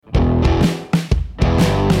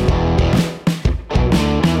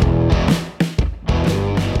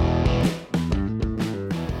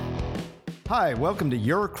Hi, welcome to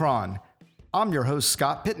Eurocron. I'm your host,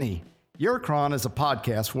 Scott Pitney. Eurocron is a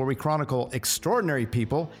podcast where we chronicle extraordinary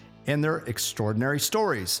people and their extraordinary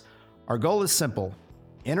stories. Our goal is simple: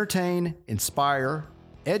 entertain, inspire,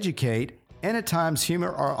 educate, and at times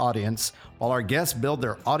humor our audience while our guests build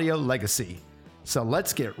their audio legacy. So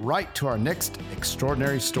let's get right to our next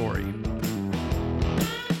extraordinary story.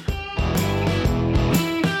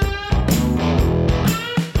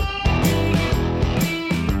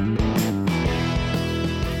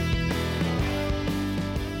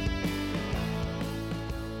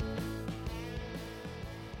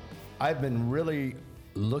 I've been really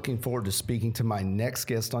looking forward to speaking to my next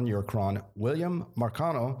guest on Eurocron, William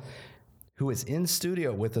Marcano, who is in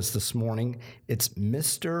studio with us this morning. It's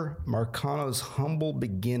Mr. Marcano's humble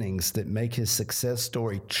beginnings that make his success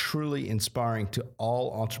story truly inspiring to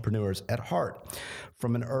all entrepreneurs at heart.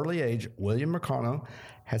 From an early age, William Marcano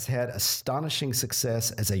has had astonishing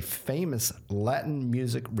success as a famous Latin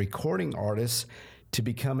music recording artist, to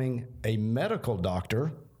becoming a medical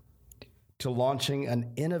doctor, to launching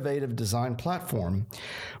an innovative design platform.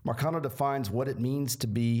 Marcano defines what it means to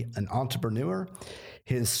be an entrepreneur.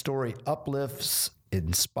 His story uplifts,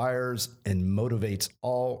 inspires, and motivates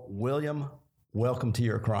all. William, welcome to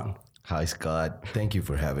Eurocron. Hi, Scott. Thank you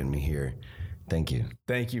for having me here. Thank you.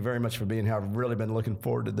 Thank you very much for being here. I've really been looking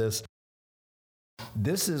forward to this.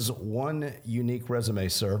 This is one unique resume,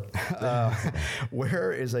 sir.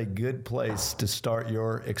 Where is a good place to start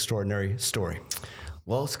your extraordinary story?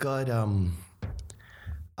 Well, Scott,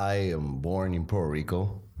 I am born in Puerto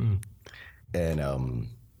Rico, and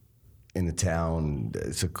in a town,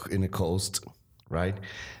 in the coast, right?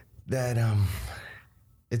 That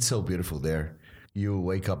it's so beautiful there. You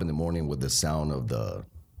wake up in the morning with the sound of the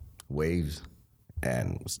waves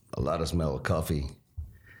and a lot of smell of coffee.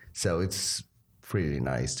 So it's pretty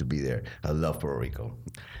nice to be there. I love Puerto Rico.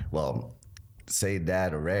 Well, say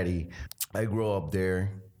that already. I grew up there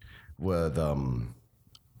with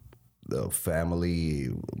the family,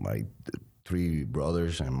 my three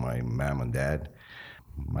brothers and my mom and dad.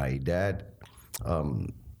 My dad,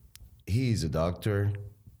 he's a doctor,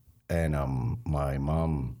 and my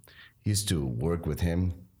mom used to work with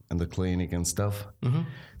him in the clinic and stuff. Mm-hmm.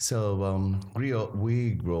 So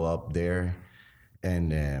we grew up there,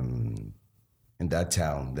 and in that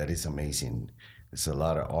town, that is amazing. There's a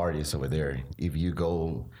lot of artists over there. If you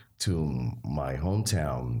go to my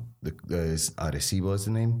hometown, there's Arecibo is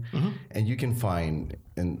the name, and you can find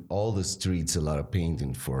in all the streets a lot of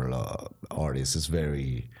painting for artists. It's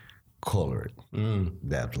very colored,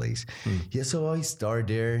 that place. Yeah, so I started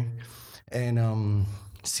there, and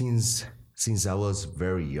since I was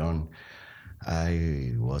very young,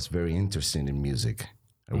 I was very interested in music.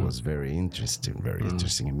 I was very interested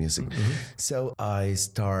in music. So I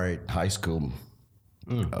started high school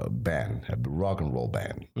band, a rock and roll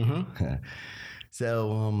band.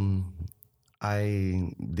 So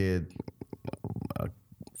I did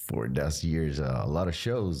for those years a lot of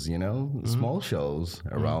shows, small shows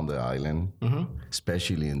around the island,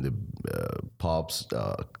 especially in the pubs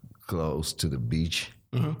close to the beach.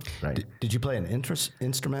 Right. Did you play an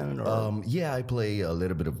instrument? Or? Yeah, I play a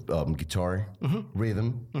little bit of guitar,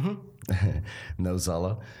 rhythm, no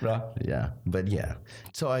solo. Right. Yeah, but yeah.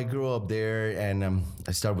 So I grew up there, and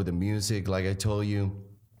I started with the music, like I told you,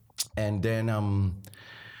 and then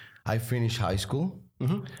I finished high school.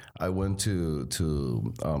 I went to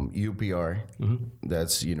UPR,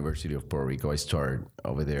 that's University of Puerto Rico. I started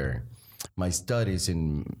over there my studies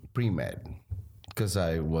in pre-med, because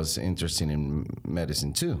I was interested in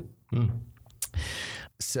medicine too.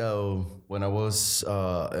 So when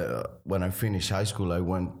I finished high school, I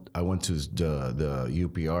went to the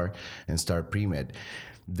UPR and started pre-med.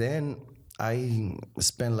 Then I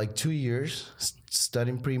spent like 2 years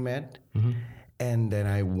studying pre-med, and then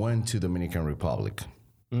I went to Dominican Republic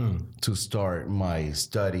to start my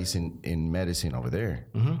studies in medicine over there.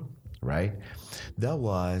 Right? That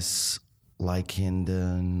was like in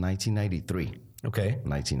the 1993. Okay.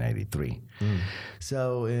 1993.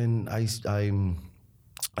 So, and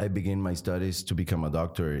I began my studies to become a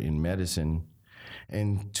doctor in medicine.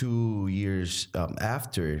 And 2 years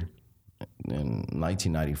after, in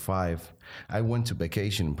 1995, I went to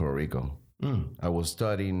vacation in Puerto Rico. I was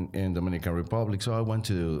studying in Dominican Republic, so I went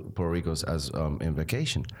to Puerto Rico as in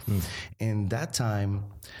vacation. And that time,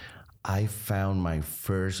 I found my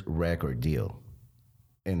first record deal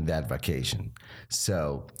in that vacation.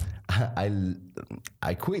 So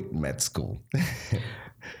I quit med school.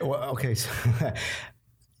 Well, okay, so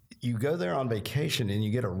you go there on vacation and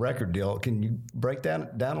you get a record deal. Can you break down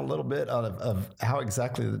a little bit of how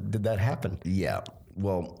exactly did that happen? Yeah.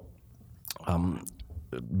 Well,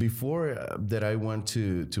 before that I went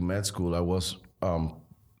to med school, I was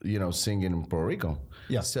singing in Puerto Rico.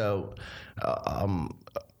 Yeah. So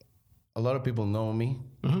a lot of people know me.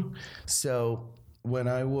 So when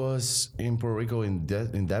I was in Puerto Rico in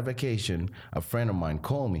that vacation, a friend of mine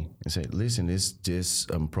called me and said, "Listen, there's this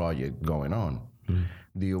project going on.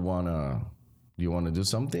 Do you wanna do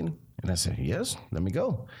something?" And I said, "Yes, let me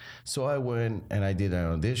go." So I went and I did an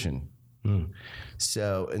audition.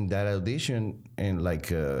 So in that audition, in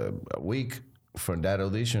like a week from that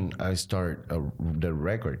audition, I start the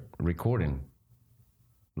recording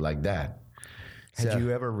like that. Had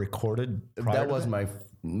you ever recorded prior That to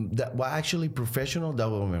was actually professional. That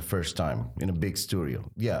was my first time in a big studio.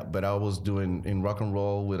 Yeah, but I was doing in rock and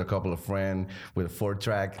roll with a couple of friends with a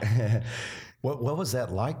 4-track. What was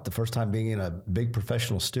that like the first time being in a big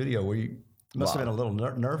professional studio? Where you must have been a little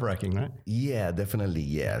nerve-wracking, right? Yeah, definitely.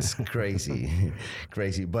 Yes, crazy,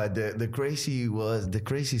 crazy. But the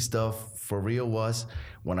crazy stuff for real was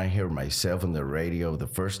when I heard myself on the radio the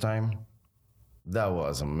first time. That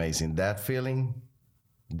was amazing. That feeling,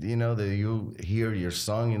 that you hear your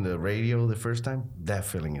song in the radio the first time. That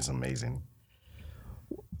feeling is amazing.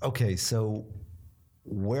 Okay, so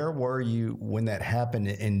where were you when that happened,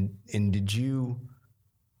 and did you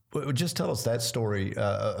just tell us that story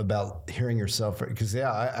about hearing yourself? Because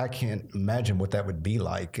I can't imagine what that would be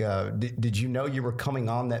like. Did you know you were coming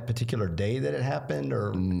on that particular day that it happened,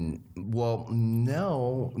 or? Well,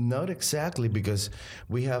 no, not exactly, because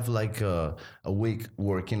we have like a week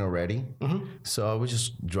working already. So I was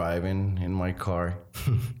just driving in my car,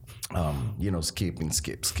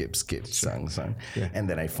 skip, song. Yeah. And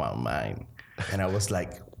then I found mine. And I was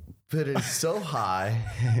like, but it's so high.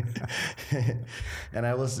 And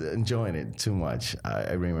I was enjoying it too much.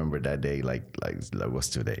 I remember that day like it was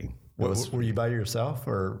today. Were you by yourself,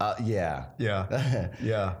 or? Yeah. Yeah.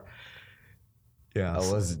 Yeah. Yeah.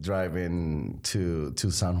 I was driving to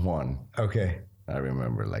San Juan. Okay. I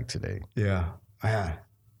remember like today. Yeah. Man,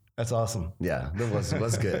 that's awesome. Yeah, that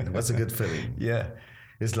was good. It was a good feeling. Yeah.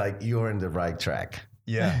 It's like you're in the right track.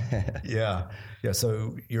 Yeah. Yeah. Yeah.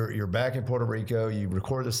 So you're back in Puerto Rico. You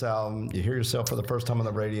record this album. You hear yourself for the first time on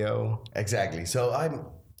the radio. Exactly. So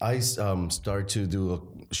I start to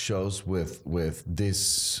do shows with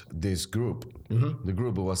this group. The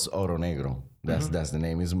group was Oro Negro. That's the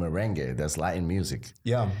name. Is merengue. That's Latin music.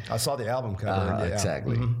 Yeah, I saw the album cover. Yeah.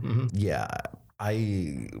 Exactly. Yeah,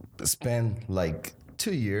 I spent like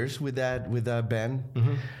 2 years with that band.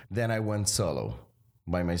 Then I went solo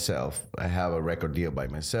by myself. I have a record deal by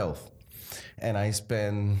myself, and I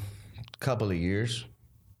spent a couple of years,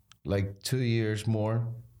 like 2 years more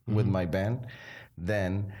with my band.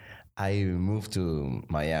 Then I moved to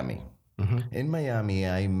Miami. In Miami,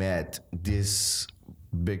 I met this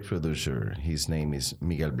big producer. His name is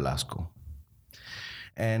Miguel Blasco.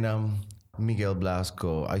 And Miguel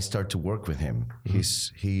Blasco, I start to work with him.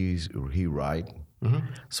 He write.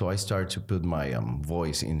 So I start to put my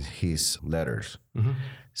voice in his letters.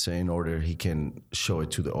 So in order he can show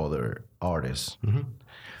it to the other artists.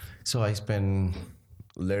 So I spend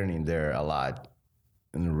learning there a lot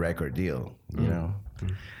in the record deal,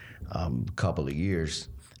 couple of years.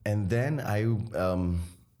 And then I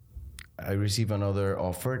received another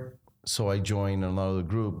offer, so I joined another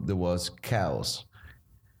group that was Chaos,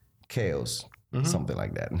 something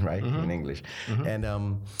like that, right, in English. And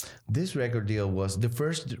this record deal was the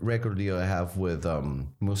first record deal I have with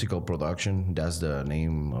Musical Production. That's the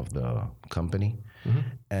name of the company.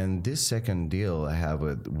 And this second deal I have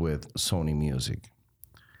with Sony Music.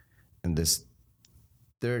 And this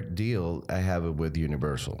third deal I have it with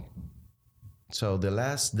Universal. So the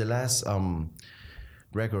last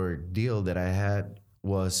record deal that I had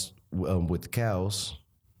was with Chaos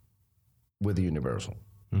with Universal.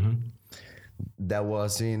 That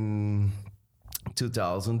was in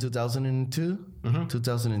 2002.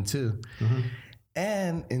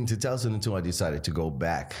 And in 2002, I decided to go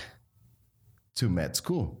back to med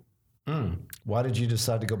school. Why did you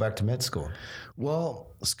decide to go back to med school?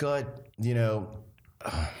 Well, Scott,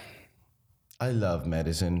 I love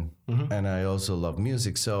medicine and I also love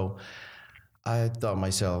music. So I thought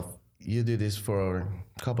myself, you do this for a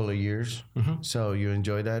couple of years, so you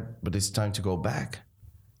enjoy that, but it's time to go back.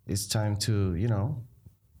 It's time to,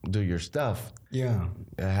 do your stuff. Yeah.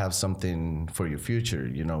 Have something for your future,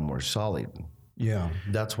 more solid. Yeah.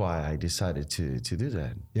 That's why I decided to do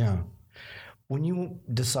that. Yeah. When you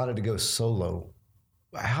decided to go solo,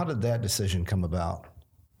 how did that decision come about?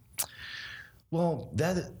 Well,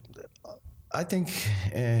 I think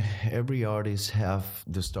every artist have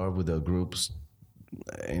to start with the groups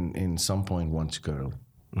in some point want to go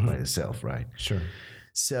by itself, right? Sure.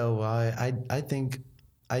 So I think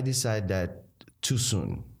I decided that too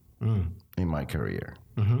soon in my career.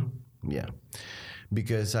 Yeah,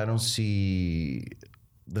 because I don't see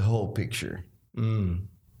the whole picture.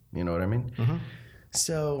 You know what I mean?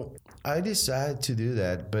 So I decided to do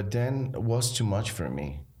that, but then it was too much for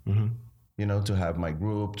me. You know, to have my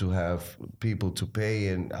group, to have people to pay,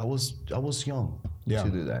 and I was young to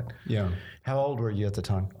do that. Yeah. How old were you at the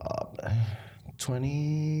time?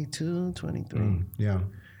 22, 23. Yeah.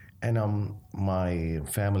 And my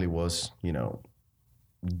family was, you know,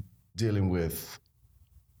 dealing with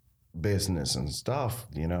business and stuff,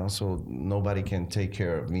 you know, so nobody can take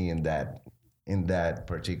care of me in that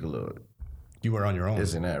particular You were on your own.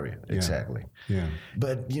 scenario. Exactly. Yeah.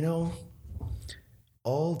 But you know,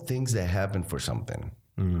 all things that happen for something,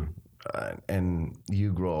 and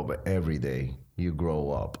you grow up every day. You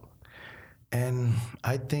grow up, and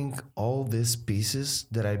I think all these pieces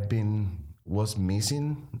that was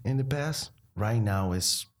missing in the past right now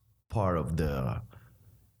is part of the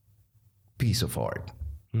piece of art.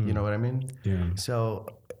 You know what I mean? Yeah. So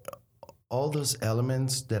all those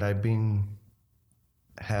elements that I've been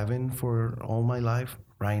having for all my life,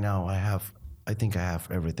 right now I think I have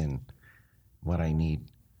everything what I need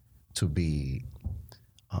to be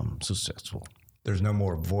successful. There's no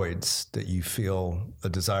more voids that you feel a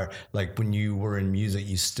desire. Like when you were in music,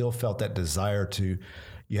 you still felt that desire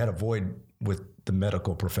you had a void with the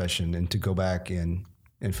medical profession and to go back and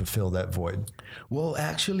fulfill that void. Well,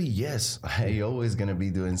 actually, yes. I always going to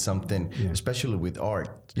be doing something, especially with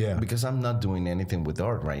art. Yeah. Because I'm not doing anything with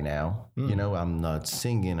art right now. You know, I'm not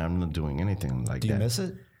singing. I'm not doing anything like that. Do you miss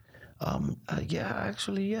it? Yeah,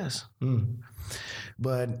 actually, yes.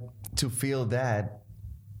 But to feel that,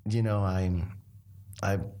 you know,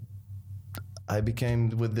 I became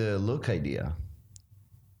with the look idea.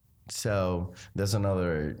 So that's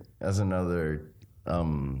another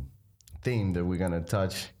theme that we're gonna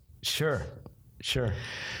touch. Sure.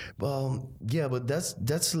 Well, yeah, but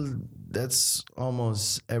that's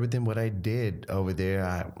almost everything what I did over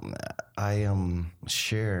there. I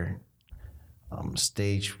share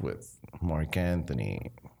stage with Mark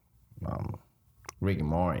Anthony, Ricky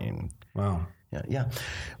Martin. Wow. Yeah.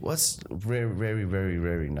 Was very, very, very,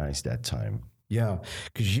 very nice that time. Yeah,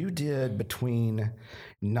 because you did between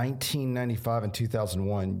 1995 and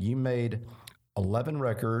 2001, you made 11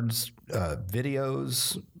 records,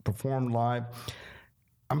 videos, performed live.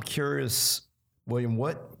 I'm curious, William,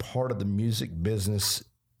 what part of the music business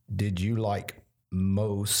did you like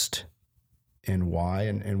most and why?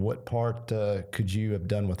 And what part could you have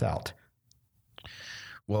done without?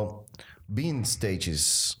 Well, being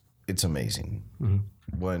stages, it's amazing.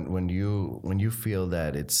 When you feel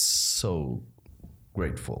that, it's so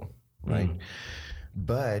grateful, right?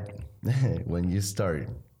 But when you start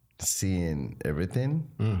seeing everything,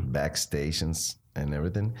 backstations and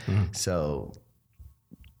everything, so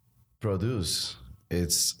produce,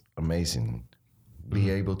 it's amazing. Be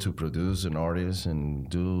able to produce an artist and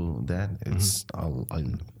do that, it's I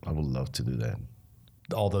would love to do that.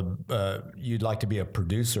 All the you'd like to be a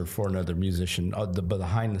producer for another musician, the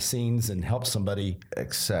behind the scenes, and help somebody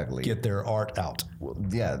exactly get their art out. Well,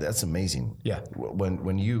 yeah, that's amazing. Yeah,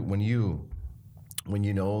 when you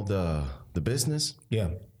know the business, yeah,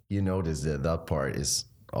 you notice that part is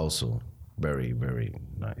also very, very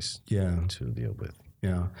nice. Yeah, to deal with.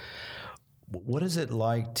 Yeah. What is it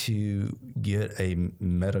like to get a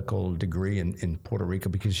medical degree in Puerto Rico?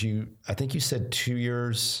 Because I think you said 2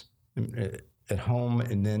 years at home,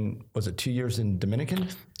 and then was it 2 years in Dominican?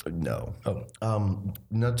 No. Oh.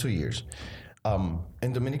 Not 2 years.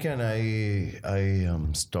 In Dominican, I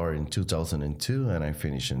started in 2002 and I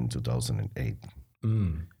finished in 2008.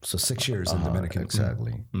 So 6 years in Dominican.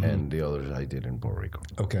 Exactly. And the others I did in Puerto Rico.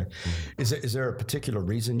 Okay. Is there a particular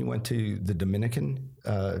reason you went to the Dominican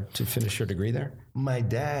to finish your degree there? My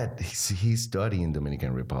dad, he studied in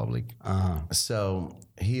Dominican Republic. So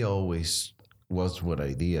he always was with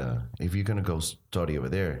idea, if you're going to go study over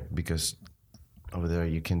there, because over there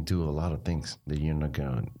you can do a lot of things that you're not going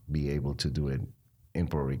to be able to do it in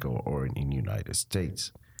Puerto Rico or in the United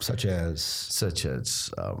States. Such as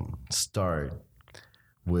start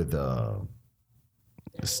with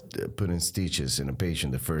putting stitches in a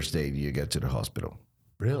patient the first day you get to the hospital.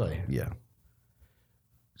 Really? Yeah.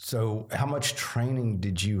 So how much training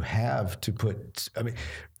did you have to put, I mean,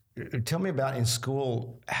 tell me about in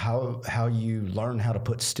school how you learn how to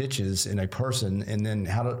put stitches in a person, and then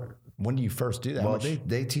when do you first do that? Well,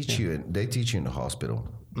 they teach you in the hospital.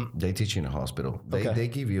 They teach you in the hospital. They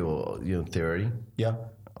give you theory. Yeah.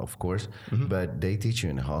 Of course, but they teach you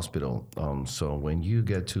in the hospital. So when you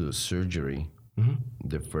get to surgery,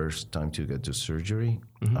 the first time to get to surgery,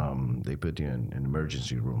 they put you in an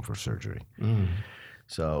emergency room for surgery.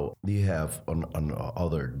 So you have on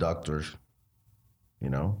other doctors,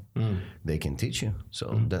 they can teach you.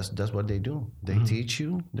 So that's what they do. They teach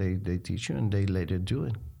you, they teach you, and they let you do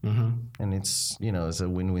it. And it's it's a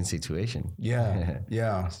win-win situation.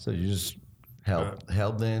 Yeah. So you just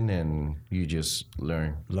help them, and you just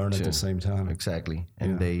learn at the same time. Exactly,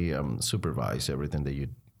 and they supervise everything that you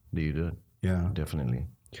do. Yeah, definitely.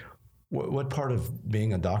 What part of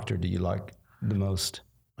being a doctor do you like the most?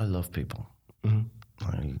 I love people.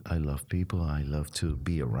 I love people. I love to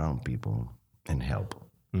be around people and help.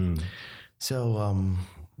 So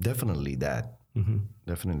definitely that.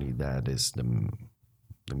 Definitely that is the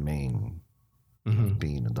main of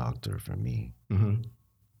being a doctor for me.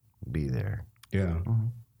 Be there. Yeah.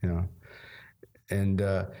 Yeah. And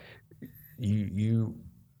you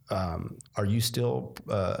are you still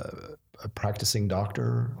a practicing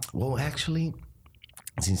doctor? Well, actually,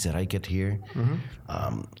 since that I get here,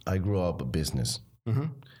 I grew up a business.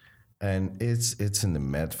 And it's in the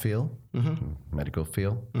medical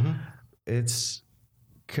field. It's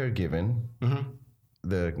caregiving.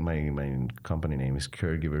 My company name is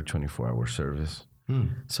Caregiver 24-hour service.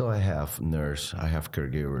 So I have nurse, I have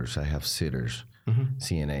caregivers, I have sitters,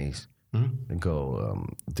 CNAs, and go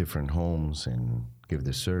different homes and give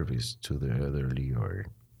the service to the elderly or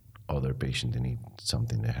other patient that need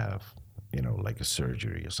something to have, like a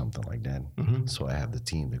surgery or something like that. So I have the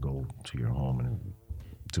team to go to your home and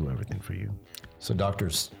do everything for you. So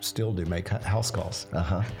doctors still do make house calls.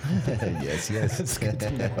 Yes. That's good to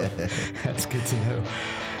know. That's good to know.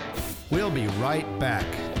 We'll be right back.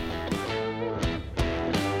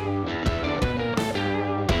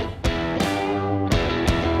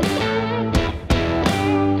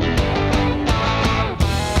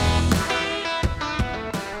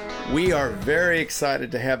 We are very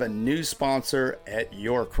excited to have a new sponsor at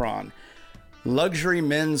Yorkron. Luxury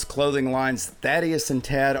men's clothing lines Thaddeus and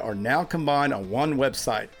Tad are now combined on one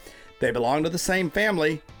website. They belong to the same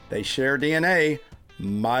family, they share DNA,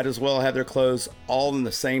 might as well have their clothes all in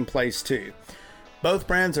the same place too. Both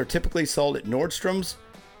brands are typically sold at Nordstrom's,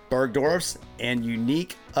 Bergdorf's, and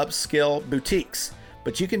unique upscale boutiques,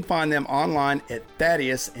 but you can find them online at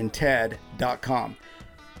ThaddeusandTad.com.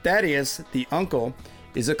 Thaddeus, the Uncle,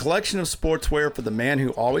 is a collection of sportswear for the man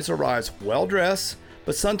who always arrives well-dressed,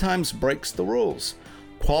 but sometimes breaks the rules.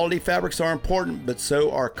 Quality fabrics are important, but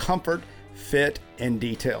so are comfort, fit, and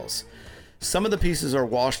details. Some of the pieces are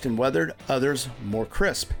washed and weathered, others more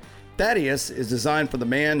crisp. Thaddeus is designed for the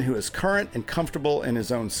man who is current and comfortable in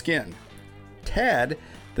his own skin. Tad,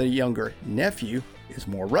 the younger nephew, is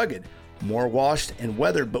more rugged, more washed and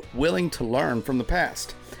weathered, but willing to learn from the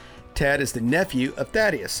past. Tad is the nephew of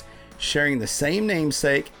Thaddeus, sharing the same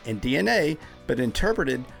namesake and DNA, but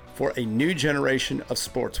interpreted for a new generation of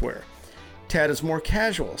sportswear. Tad is more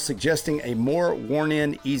casual, suggesting a more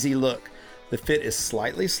worn-in, easy look. The fit is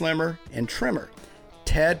slightly slimmer and trimmer.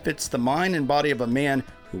 Tad fits the mind and body of a man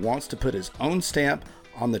who wants to put his own stamp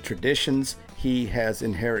on the traditions he has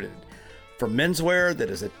inherited. For menswear that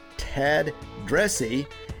is a tad dressy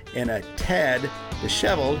and a tad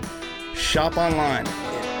disheveled, shop online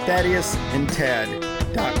at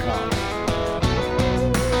ThaddeusandTad.com.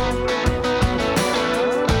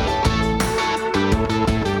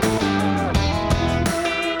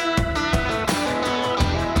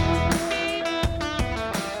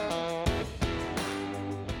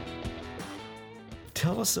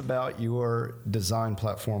 Tell us about your design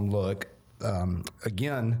platform look.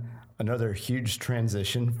 Again, another huge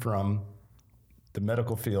transition from the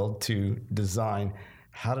medical field to design.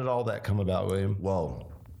 How did all that come about, William?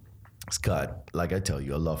 Well, Scott, like I tell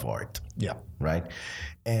you, I love art. Yeah. Right?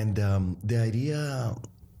 And the idea,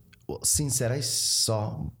 well, since that I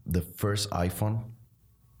saw the first iPhone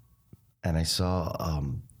and I saw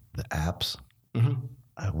the apps,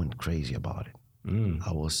 I went crazy about it.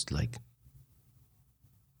 I was like,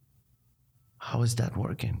 how is that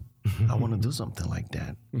working? I want to do something like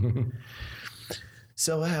that.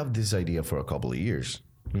 So I have this idea for a couple of years.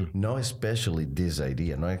 Not especially this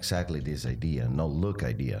idea, not exactly this idea, no look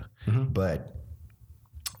idea, but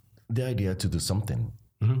the idea to do something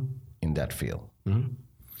in that field.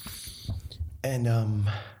 And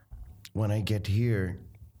when I get here,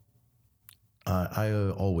 I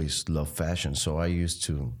always love fashion, so I used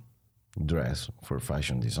to dress for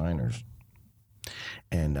fashion designers.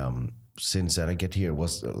 And since that I get here, it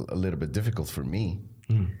was a little bit difficult for me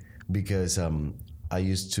because I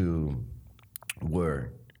used to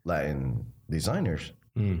wear Latin designers,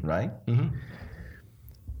 right?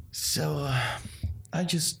 So I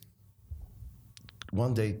just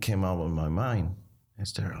one day came out of my mind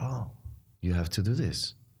It's there. Oh, you have to do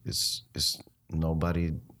this. It's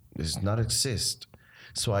nobody. It's not exist.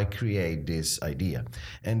 So I create this idea,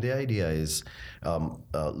 and the idea is,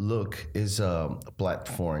 Look is a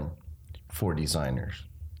platform for designers.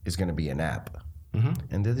 It's going to be an app,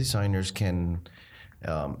 and the designers can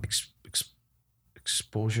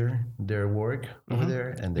exposure their work over there,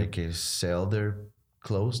 and they can sell their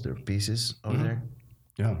clothes, their pieces over there.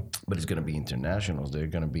 Yeah. But it's going to be international.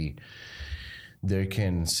 They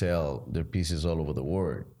can sell their pieces all over the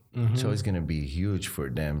world. So it's going to be huge for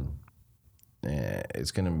them.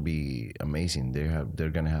 It's going to be amazing.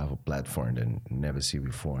 They're going to have a platform that never see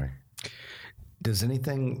before. Does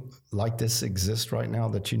anything like this exist right now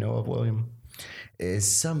that you know of, William? It's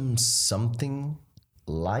something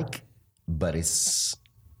like, but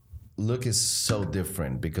Look is so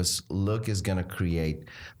different because Look is going to create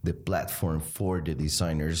the platform for the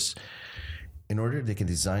designers in order the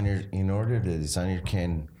designer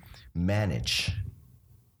can manage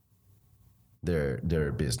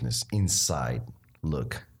their business inside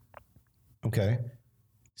Look. Okay.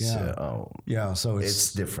 Yeah. So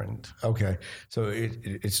it's different. Okay. So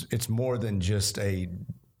it's more than just a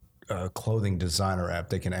clothing designer app.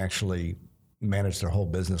 They can actually manage their whole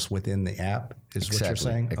business within the app. Is what you're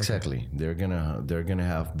saying? Exactly. Okay. They're gonna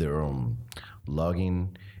have their own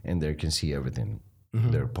login, and they can see everything.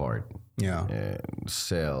 Their part. Yeah.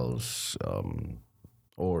 Sales,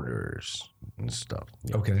 orders, and stuff.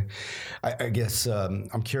 Yeah. Okay. I guess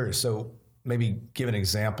I'm curious. So maybe give an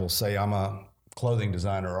example. Say I'm a clothing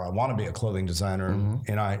designer, or I want to be a clothing designer,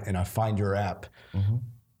 and I find your app.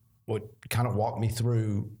 What kind of walk me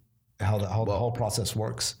through how the whole process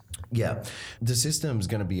works? Yeah, the system is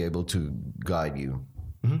going to be able to guide you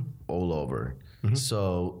all over.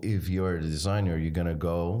 So if you're a designer, you're going to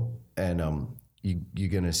go and you're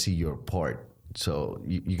going to see your part. So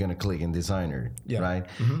you're going to click in designer, right?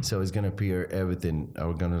 So it's going to appear everything.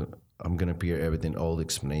 I'm going to appear everything, all the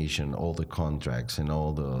explanation, all the contracts, and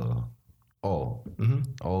all the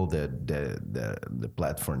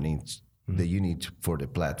platform needs that you need for the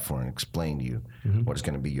platform explain to you what's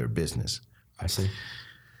going to be your business. I see.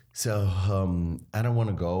 So I don't want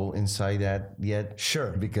to go inside that yet.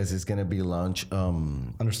 Sure. Because it's going to be launched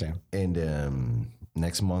Understand. in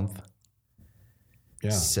next month. Yeah.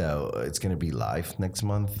 So it's going to be live next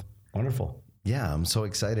month. Wonderful. Yeah, I'm so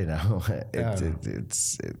excited now.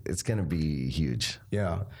 It's going to be huge.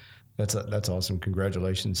 Yeah. That's awesome.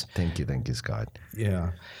 Congratulations. Thank you, Scott.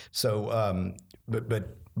 Yeah. So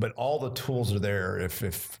but all the tools are there.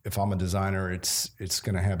 If I'm a designer, it's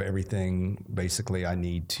going to have everything basically I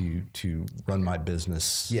need to run my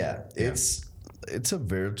business. Yeah. It's a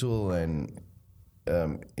virtual and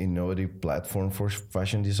innovative platform for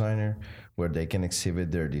fashion designer where they can exhibit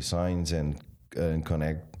their designs and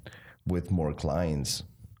connect with more clients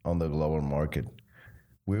on the global market.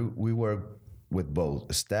 We work with both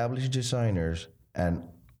established designers and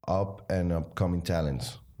upcoming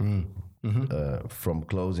talents. From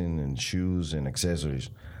clothing and shoes and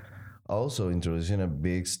accessories. Also introducing a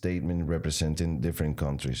big statement representing different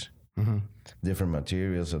countries, different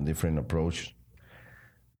materials, and different approach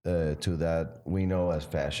to that we know as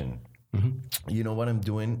fashion. You know what I'm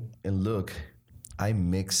doing? And look, I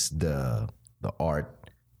mix the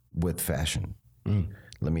art with fashion.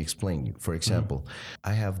 Let me explain you. For example,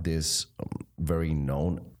 I have this very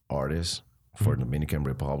known artist for Dominican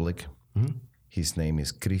Republic. His name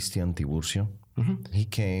is Christian Tiburcio. He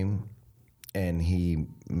came and he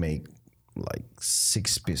made like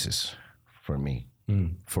 6 pieces for me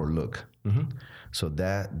for Look. So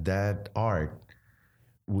that art,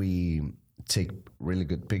 we take really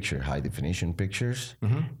good high definition pictures,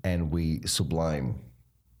 and we sublime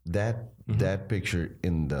that picture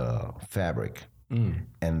in the fabric,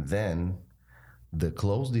 and then the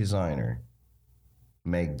clothes designer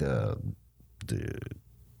make the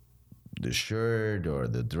shirt or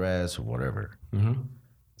the dress or whatever.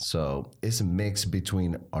 So it's a mix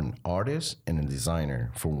between an artist and a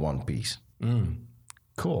designer for one piece.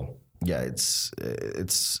 Cool. Yeah,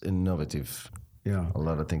 it's innovative. Yeah. A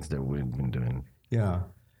lot of things that we've been doing. Yeah.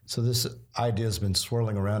 So this idea has been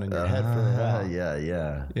swirling around in your head for a while.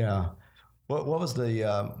 Yeah. What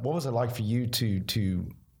was it like for you to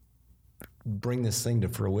bring this thing to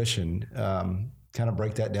fruition? Kind of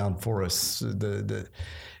break that down for us.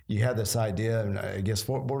 You had this idea, and I guess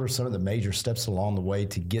what are some of the major steps along the way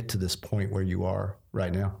to get to this point where you are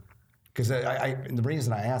right now? Because the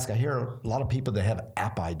reason I ask, I hear a lot of people that have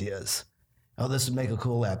app ideas. Oh, this would make a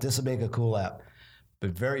cool app. This would make a cool app, but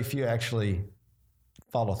very few actually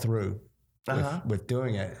follow through with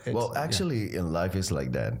doing it. Well, actually, in life, it's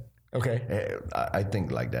like that. Okay. I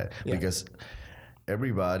think like that because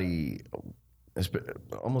everybody,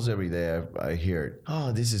 almost every day I hear,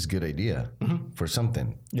 oh, this is a good idea for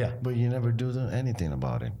something. Yeah. But you never do anything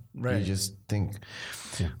about it. Right. You just think,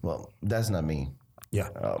 well, that's not me. Yeah.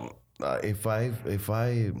 If I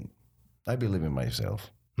believe in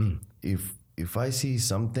myself. If I see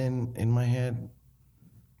something in my head,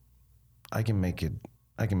 I can make it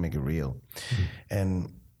real.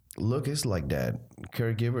 And look, it's like that.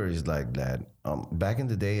 Caregiver is like that. Back in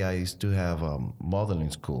the day, I used to have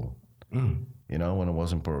modeling school. You know, when I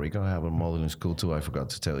was in Puerto Rico, I have a modeling school too. I forgot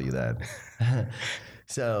to tell you that.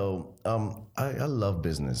 So I love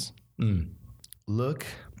business. Look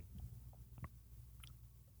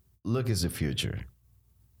is the future.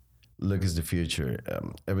 Look is the future.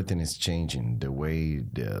 Everything is changing. The way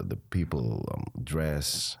the people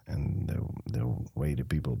dress and the way the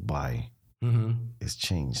people buy is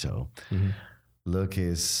changed. So look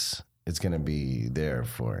it's gonna be there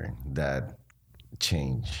for that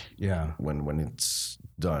change. Yeah. When it's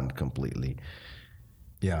done completely.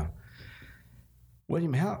 Yeah.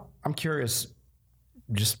 William, I'm curious,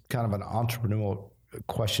 just kind of an entrepreneurial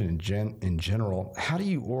question in general. How do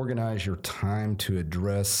you organize your time to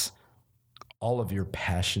address all of your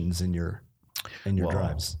passions and your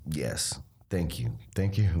drives? Yes. Thank you.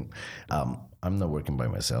 I'm not working by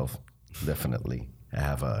myself. Definitely. I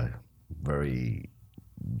have a very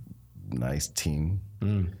nice team.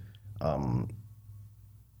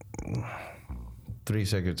 3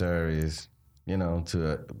 secretaries,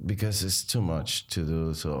 because it's too much to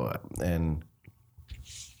do. So, and,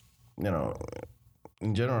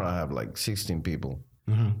 in general, I have like 16 people.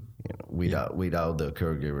 Without the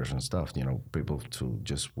caregivers and stuff, people to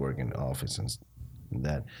just work in the office and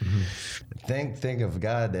that. Thank of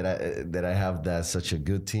God that I have such a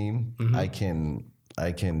good team. I can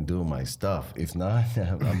do my stuff. If not,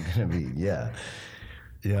 I'm gonna be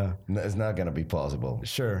it's not gonna be possible.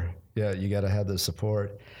 Sure. Yeah, you got to have the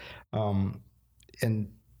support, and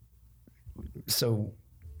so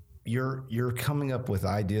you're coming up with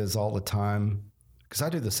ideas all the time, because I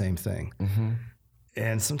do the same thing.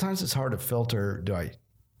 And sometimes it's hard to filter. Do I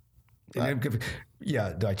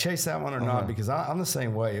chase that one or not? Because I'm the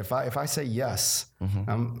same way. If I say yes,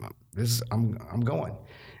 I'm going.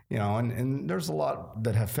 And there's a lot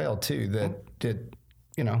that have failed too.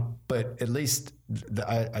 But at least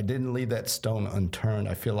I didn't leave that stone unturned.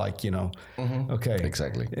 I feel like okay,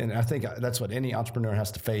 exactly. And I think that's what any entrepreneur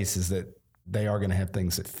has to face, is that they are going to have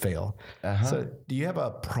things that fail. So, do you have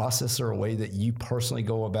a process or a way that you personally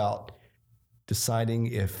go about deciding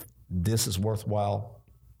if this is worthwhile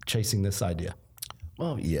chasing this idea?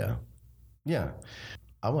 Well, yeah.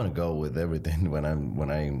 I want to go with everything when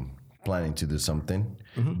I'm planning to do something.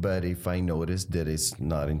 But if I notice that it's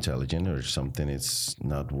not intelligent or something it's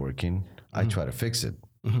not working, I try to fix it.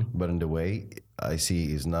 But in the way I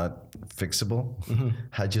see is not fixable,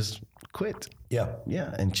 I just quit. Yeah,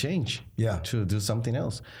 and change. To do something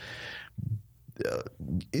else.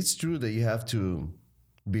 It's true that you have to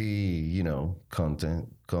be,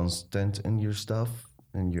 constant in your stuff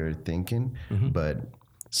and your thinking, but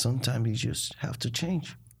sometimes you just have to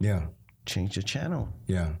change. Change the channel.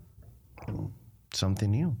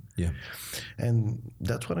 Something new. And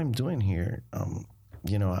that's what I'm doing here.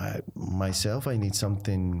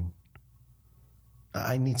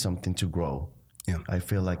 I need something to grow. I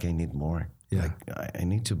feel like I need more. Like I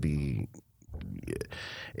need to be.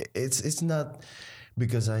 It's not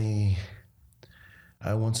because I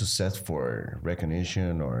want to set for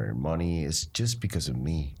recognition or money. It's just because of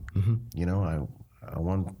me. I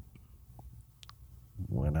want,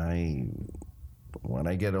 when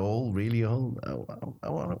I get old, really old, I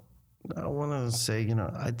want to say,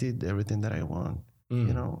 I did everything that I want.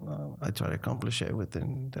 I try to accomplish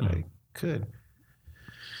everything that I could.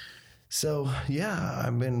 So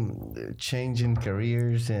I've been changing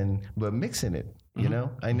careers but mixing it.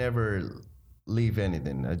 I never leave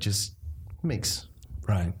anything. I just mix.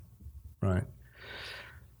 Right.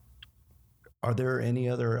 Are there any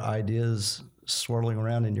other ideas swirling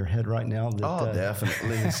around in your head right now?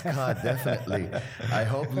 Definitely, Scott. Definitely. I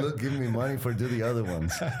hope Luke give me money for do the other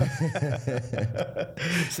ones.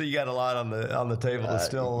 So you got a lot on the table to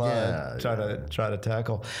still try to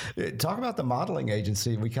tackle. Talk about the modeling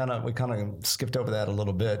agency. We kind of skipped over that a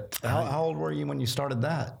little bit. How old were you when you started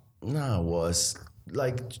that? No, I was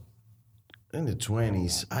like in the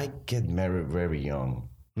 20s. I get married very young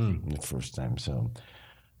the first time. So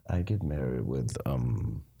I get married with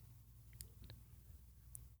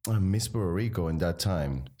Miss Puerto Rico in that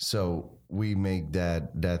time. So we make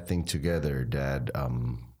that thing together, that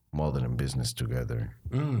modeling business together.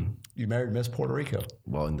 You married Miss Puerto Rico?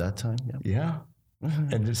 Well, in that time, Yeah.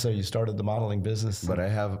 And so you started the modeling business. But I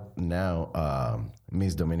have now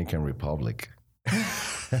Miss Dominican Republic.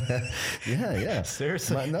 Yeah.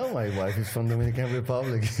 Seriously? My wife is from Dominican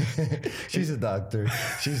Republic. She's a doctor.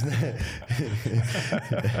 She's not,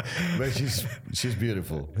 but she's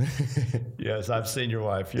beautiful. Yes, I've seen your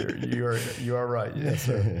wife. You are right. Yes,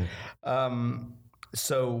 sir.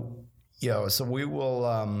 So we will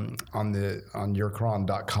on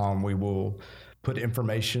yourcron.com we will put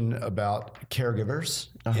information about caregivers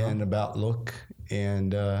and about Look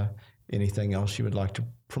and anything else you would like to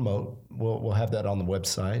promote. We'll have that on the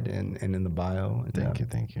website and in the bio. Thank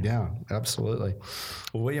you. Yeah, absolutely.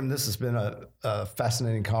 Well, William, this has been a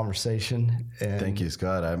fascinating conversation. And thank you,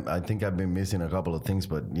 Scott. I think I've been missing a couple of things,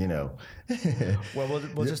 but Well,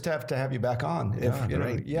 we'll just have to have you back on.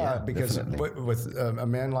 Great. Because with a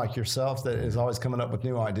man like yourself that is always coming up with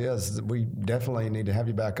new ideas, we definitely need to have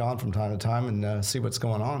you back on from time to time and see what's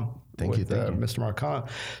going on. Thank you, Mr. Marcano.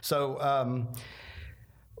 So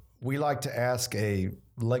we like to ask a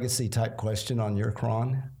legacy type question on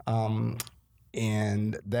Eurocron.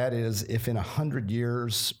 And that is, if in 100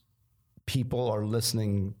 years people are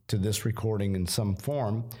listening to this recording in some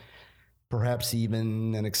form, perhaps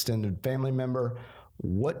even an extended family member,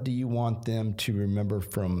 what do you want them to remember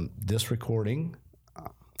from this recording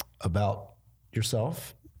about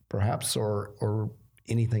yourself, perhaps, or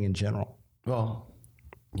anything in general? Well,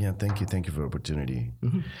 yeah, thank you for the opportunity.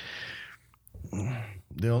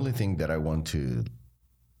 The only thing that I want to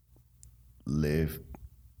live,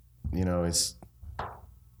 is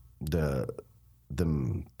the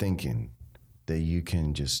thinking that you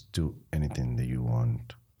can just do anything that you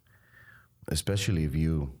want, especially if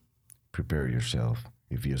you prepare yourself,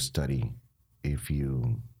 if you study, if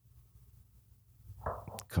you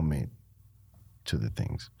commit to the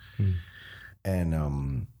things. And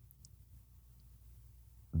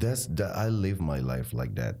I live my life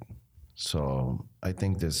like that. So I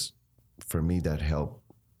think this, for me, that helped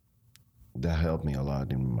me a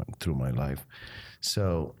lot through my life.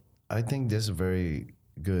 So I think this is a very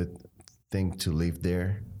good thing to leave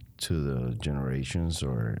there to the generations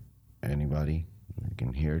or anybody who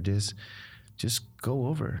can hear this. Just go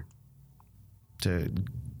over to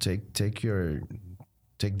take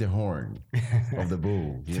the horn of the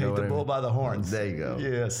bull. Take the bull by the horns. There you go.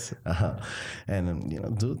 Yes. And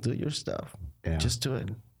do your stuff. Yeah. Just do it.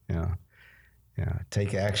 Yeah.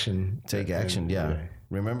 Take action. Yeah.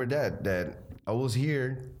 Remember that I was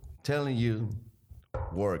here telling you,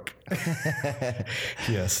 work.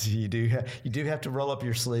 Yes, you do. You have to roll up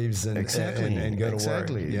your sleeves and go to work.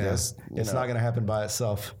 Yeah. It's not going to happen by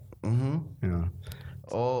itself. Yeah.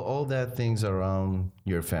 All that things around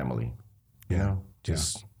your family.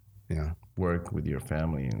 Just work with your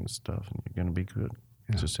family and stuff, and you're going to be good,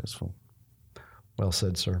 successful. Well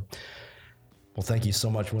said, sir. Well, thank you so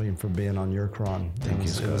much, William, for being on Eurocron. Thank you,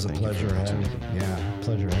 Scott. It was a pleasure having you. Yeah,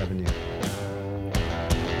 pleasure having you.